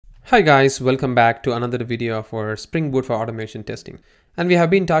Hi guys, welcome back to another video for Spring Boot for automation testing. And we have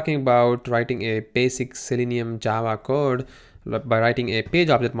been talking about writing a basic Selenium Java code by writing a page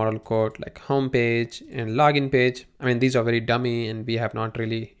object model code like home page and login page. I mean, these are very dummy and we have not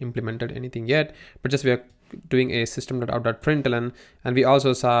really implemented anything yet, but just we are doing a system.out.println, and we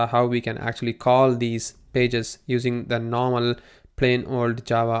also saw how we can actually call these pages using the normal plain old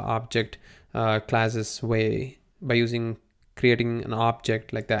Java object classes way by creating an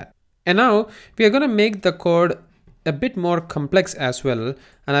object like that. And now we are going to make the code a bit more complex as well,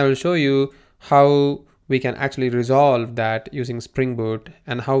 and I will show you how we can actually resolve that using Spring Boot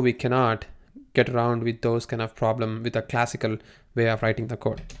and how we cannot get around with those kind of problem with a classical way of writing the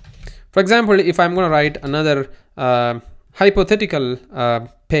code. For example, if I'm going to write another hypothetical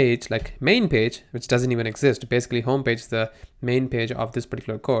page like main page, which doesn't even exist. Basically home page is the main page of this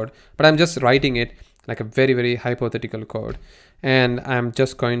particular code, but I'm just writing it like a very hypothetical code, and I'm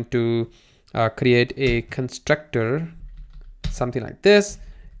just going to create a constructor, something like this,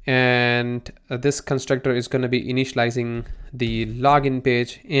 and this constructor is going to be initializing the login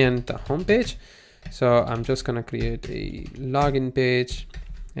page and the home page. So I'm just going to create a login page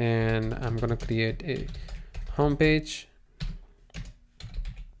and I'm going to create a home page,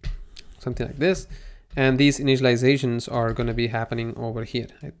 something like this, and these initializations are going to be happening over here.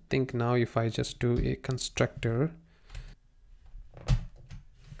 I think now if I just do a constructor,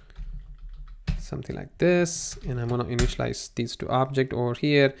 something like this, and I'm going to initialize these two objects over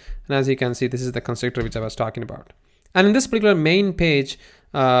here, and as you can see, this is the constructor which I was talking about. And in this particular main page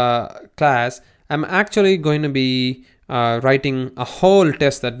class, I'm actually going to be writing a whole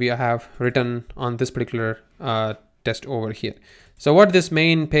test that we have written on this particular test over here. So what this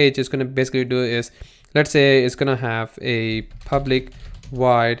main page is going to basically do is, let's say it's going to have a public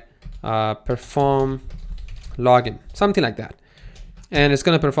void perform login, something like that, and it's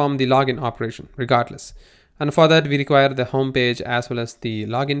going to perform the login operation regardless. And for that we require the home page as well as the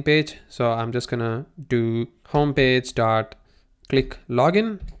login page. So I'm just going to do home page dot click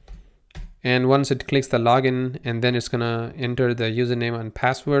login, and once it clicks the login, and then it's going to enter the username and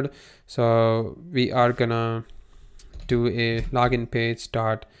password. So we are going to do a login page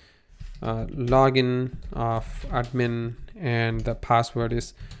dot login of admin, and the password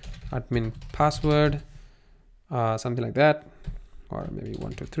is admin password, something like that, or maybe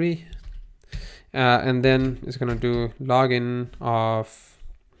 123, and then it's going to do login of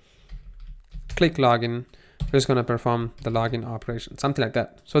click login. We're just going to perform the login operation, something like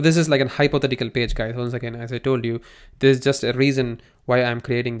that. So this is like a hypothetical page, guys. Once again, as I told you, there's just a reason why I'm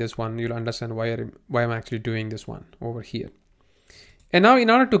creating this one. You'll understand why I'm actually doing this one over here. And now in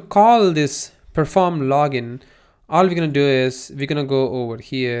order to call this perform login, all we're going to do is we're going to go over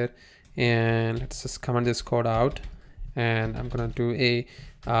here and let's just comment this code out, and I'm going to do a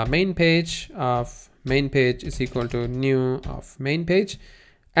main page of main page is equal to new of main page,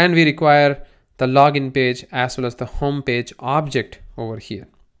 and we require the login page as well as the home page object over here.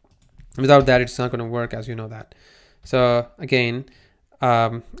 Without that, it's not going to work, as you know that. So again,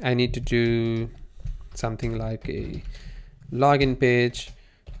 I need to do something like a login page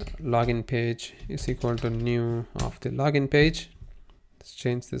is equal to new of the login page. Let's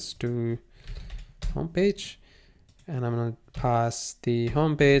change this to home page, and I'm going to pass the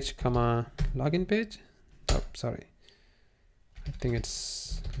home page comma login page. Oh, sorry, I think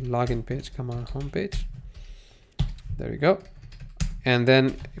it's login page comma home page. There we go. And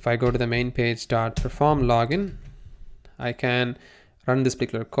then if I go to the main page dot perform login, I can run this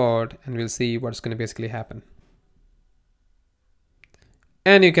particular code and we'll see what's going to basically happen.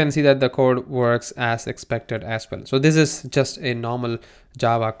 And you can see that the code works as expected as well. So this is just a normal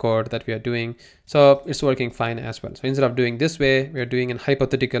Java code that we are doing. So it's working fine as well. So instead of doing this way, we are doing a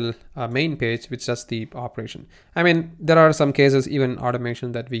hypothetical main page, which does the operation. I mean, there are some cases, even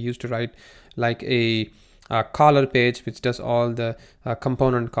automation that we used to write, like a caller page, which does all the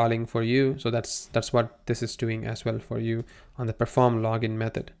component calling for you. So that's what this is doing as well for you on the perform login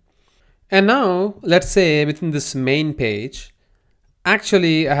method. And now let's say within this main page,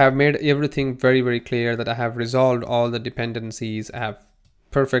 actually, I have made everything very clear, that I have resolved all the dependencies. I have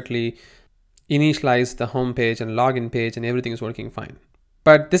perfectly initialized the home page and login page, and everything is working fine.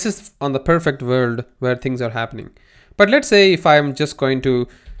 But this is on the perfect world where things are happening. But let's say if I'm just going to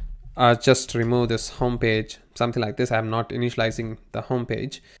just remove this home page, something like this. I'm not initializing the home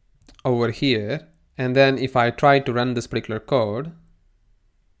page over here. And then if I try to run this particular code,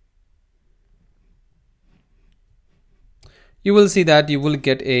 you will see that you will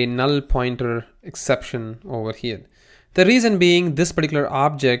get a null pointer exception over here. The reason being, this particular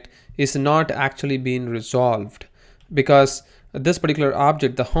object is not actually being resolved, because this particular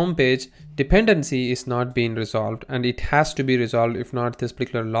object, the home page dependency is not being resolved, and it has to be resolved. If not, this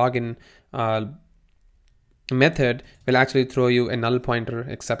particular login method will actually throw you a null pointer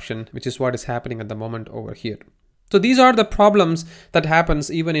exception, which is what is happening at the moment over here. So these are the problems that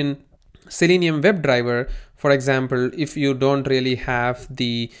happens even in Selenium WebDriver. For example, if you don't really have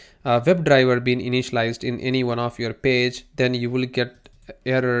the WebDriver being initialized in any one of your page, then you will get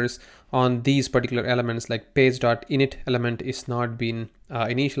errors on these particular elements, like page.init element is not being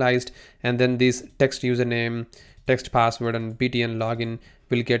initialized, and then this text username, text password, and btn login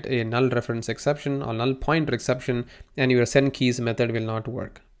will get a null reference exception or null pointer exception, and your send keys method will not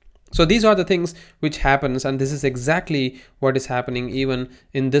work. So these are the things which happens, and this is exactly what is happening even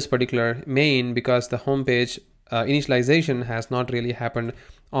in this particular main, because the home page initialization has not really happened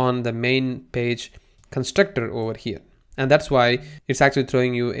on the main page constructor over here. And that's why it's actually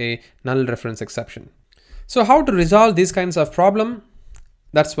throwing you a null reference exception. So how to resolve these kinds of problem?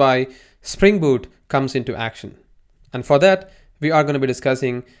 That's why Spring Boot comes into action. And for that, we are going to be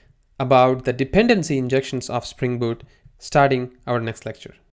discussing about the dependency injections of Spring Boot starting our next lecture.